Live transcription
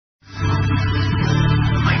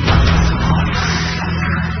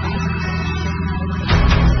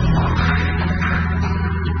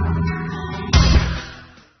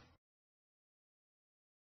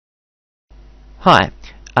Hi,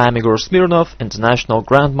 I'm Igor Smirnov, International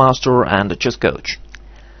Grandmaster and a chess coach.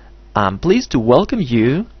 I'm pleased to welcome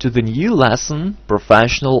you to the new lesson,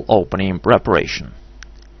 Professional Opening Preparation.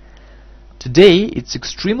 Today, it's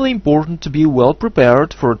extremely important to be well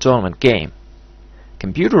prepared for a tournament game.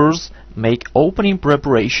 Computers make opening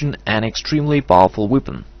preparation an extremely powerful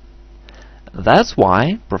weapon. That's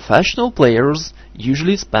why professional players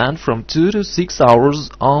usually spend from 2 to 6 hours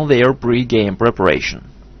on their pre-game preparation.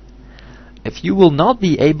 If you will not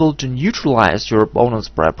be able to neutralize your opponent's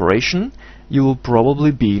preparation, you will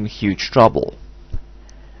probably be in huge trouble.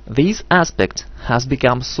 This aspect has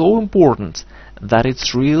become so important that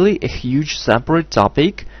it's really a huge separate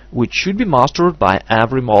topic which should be mastered by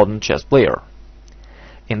every modern chess player.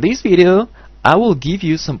 In this video, I will give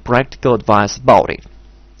you some practical advice about it.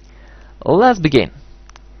 Let's begin.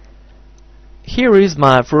 Here is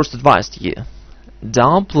my first advice to you.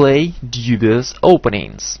 Don't play dubious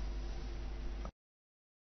openings.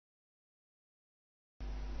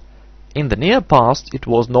 In the near past, it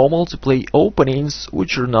was normal to play openings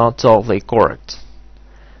which are not totally correct.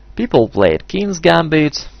 People played King's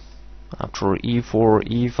Gambit after e4,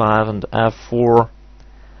 e5 and f4,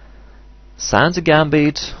 Santa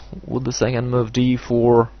Gambit with the second move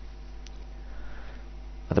d4,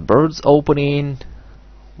 the Bird's opening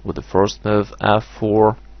with the first move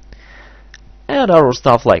f4, and other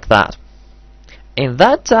stuff like that. In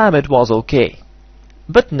that time it was okay.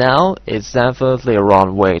 But now it's definitely a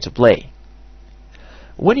wrong way to play.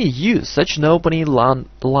 When you use such an opening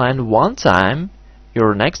line one time,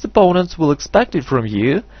 your next opponents will expect it from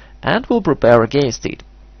you and will prepare against it.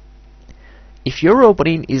 If your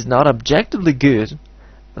opening is not objectively good,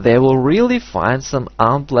 they will really find some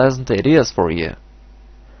unpleasant ideas for you.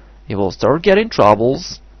 You will start getting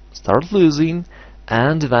troubles, start losing,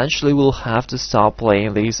 and eventually will have to stop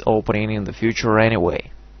playing this opening in the future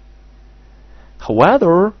anyway.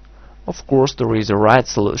 However, of course, there is a right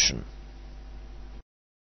solution.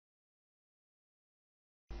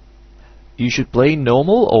 You should play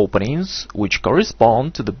normal openings which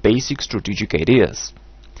correspond to the basic strategic ideas.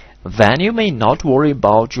 Then you may not worry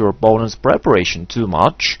about your opponent's preparation too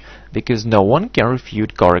much, because no one can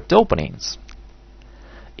refute correct openings.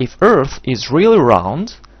 If Earth is really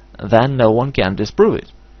round, then no one can disprove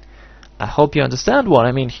it. I hope you understand what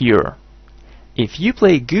I mean here. If you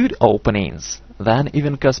play good openings, then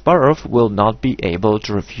even Kasparov will not be able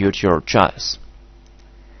to refute your choice.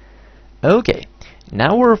 Okay,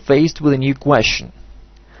 now we're faced with a new question.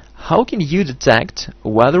 How can you detect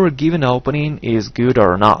whether a given opening is good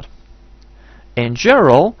or not? In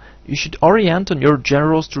general, you should orient on your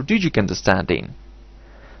general strategic understanding.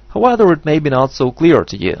 However, it may be not so clear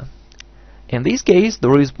to you. In this case,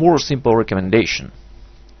 there is more simple recommendation.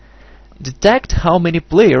 Detect how many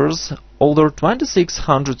players over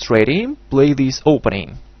 2600 rating play this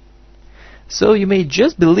opening. So you may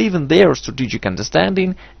just believe in their strategic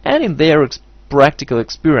understanding and in their practical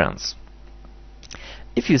experience.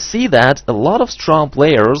 If you see that a lot of strong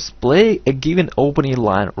players play a given opening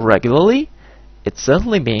line regularly, it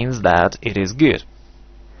certainly means that it is good.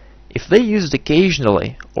 If they use it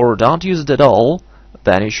occasionally or don't use it at all,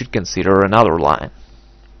 then you should consider another line.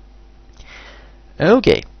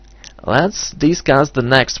 Okay. Let's discuss the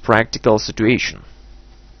next practical situation.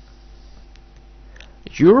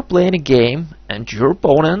 You're playing a game and your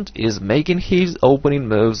opponent is making his opening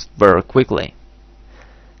moves very quickly.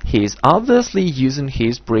 He is obviously using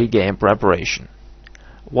his pre-game preparation.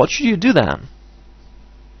 What should you do then?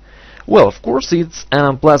 Well, of course it's an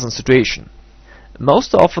unpleasant situation.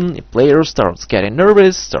 Most often a player starts getting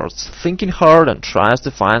nervous, starts thinking hard and tries to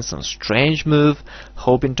find some strange move,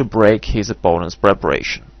 hoping to break his opponent's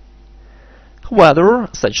preparation. However,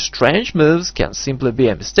 such strange moves can simply be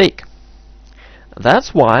a mistake.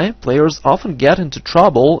 That's why players often get into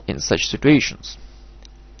trouble in such situations.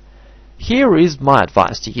 Here is my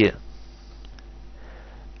advice to you.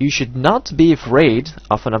 You should not be afraid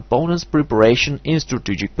of an opponent's preparation in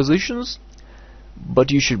strategic positions, but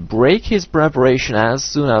you should break his preparation as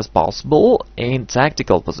soon as possible in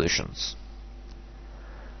tactical positions.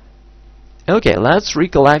 Okay, let's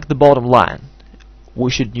recollect the bottom line. We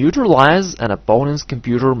should neutralize an opponent's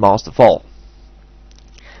computer most of all.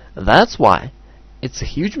 That's why it's a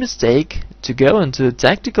huge mistake to go into a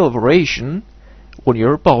tactical operation when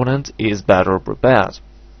your opponent is better prepared.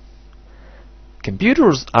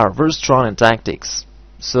 Computers are very strong in tactics,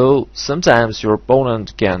 so sometimes your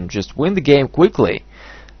opponent can just win the game quickly,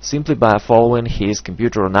 simply by following his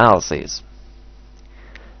computer analysis.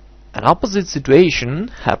 An opposite situation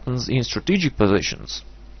happens in strategic positions.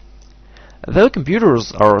 Though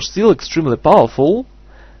computers are still extremely powerful,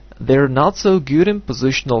 they're not so good in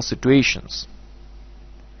positional situations.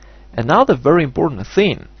 Another very important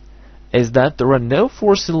thing is that there are no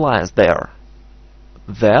forcing lines there.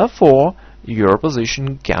 Therefore, your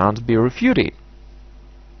position can't be refuted.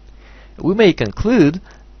 We may conclude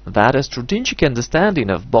that a strategic understanding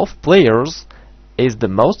of both players is the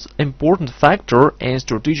most important factor in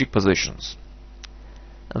strategic positions.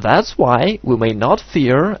 That's why we may not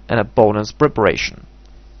fear an opponent's preparation.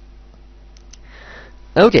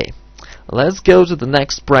 Okay, let's go to the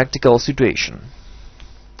next practical situation.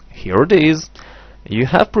 Here it is. You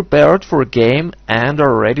have prepared for a game and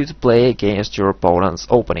are ready to play against your opponent's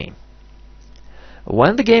opening.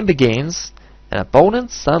 When the game begins, an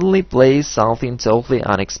opponent suddenly plays something totally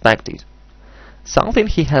unexpected, something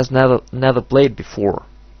he has never played before.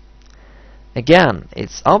 Again,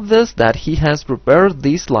 it's obvious that he has prepared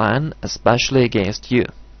this line especially against you.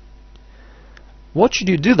 What should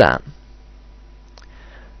you do then?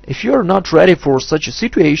 If you are not ready for such a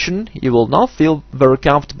situation, you will not feel very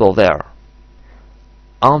comfortable there.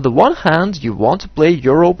 On the one hand, you want to play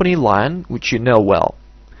your opening line, which you know well.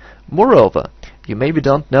 Moreover, you maybe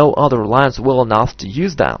don't know other lines well enough to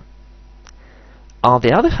use them. On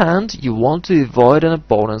the other hand, you want to avoid an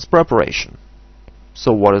opponent's preparation.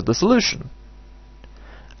 So what is the solution?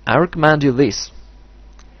 I recommend you this.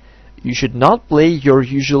 You should not play your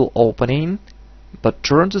usual opening, but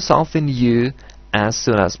turn to something new as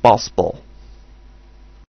soon as possible.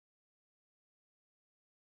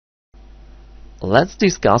 Let's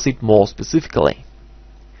discuss it more specifically.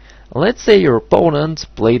 Let's say your opponent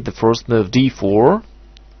played the first move d4,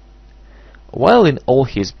 while in all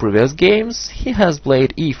his previous games he has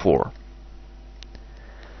played e4.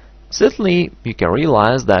 Certainly, you can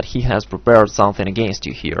realize that he has prepared something against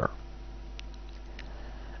you here.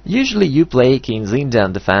 Usually you play King's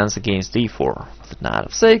Indian defense against e4, with knight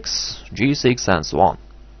f6, g6 and so on,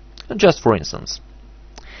 just for instance.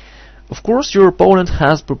 Of course, your opponent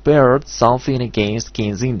has prepared something against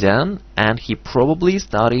King's Indian, and he probably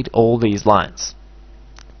studied all these lines.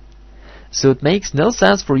 So it makes no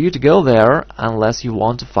sense for you to go there unless you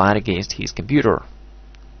want to fight against his computer.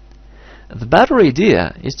 The better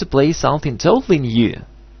idea is to play something totally new.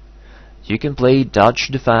 You can play Dutch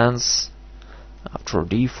defense after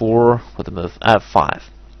d4 with the move f5.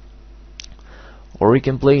 Or you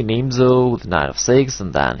can play Nimzo with knight f6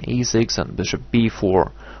 and then e6 and bishop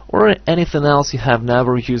b4, or anything else you have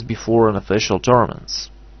never used before in official tournaments.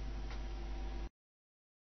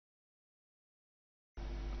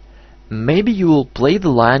 Maybe you will play the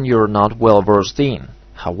line you're not well versed in.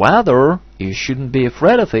 However, you shouldn't be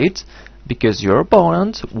afraid of it, because your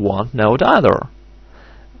opponent won't know it either.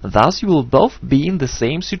 Thus you will both be in the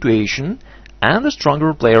same situation, and the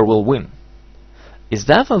stronger player will win. It's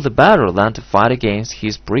definitely better than to fight against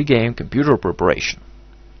his pre-game computer preparation.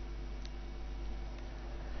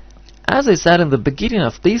 As I said in the beginning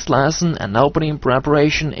of this lesson, an opening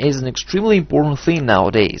preparation is an extremely important thing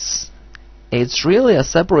nowadays. It's really a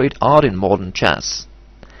separate art in modern chess.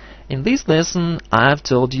 In this lesson, I have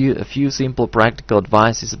told you a few simple practical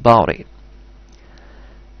advices about it.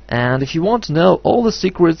 And if you want to know all the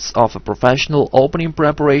secrets of a professional opening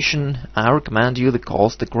preparation, I recommend you the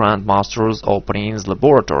course The Grandmaster's Openings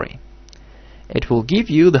Laboratory. It will give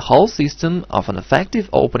you the whole system of an effective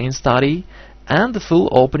opening study and the full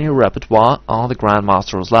opening repertoire on the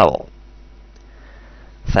Grandmaster's level.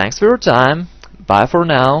 Thanks for your time. Bye for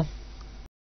now.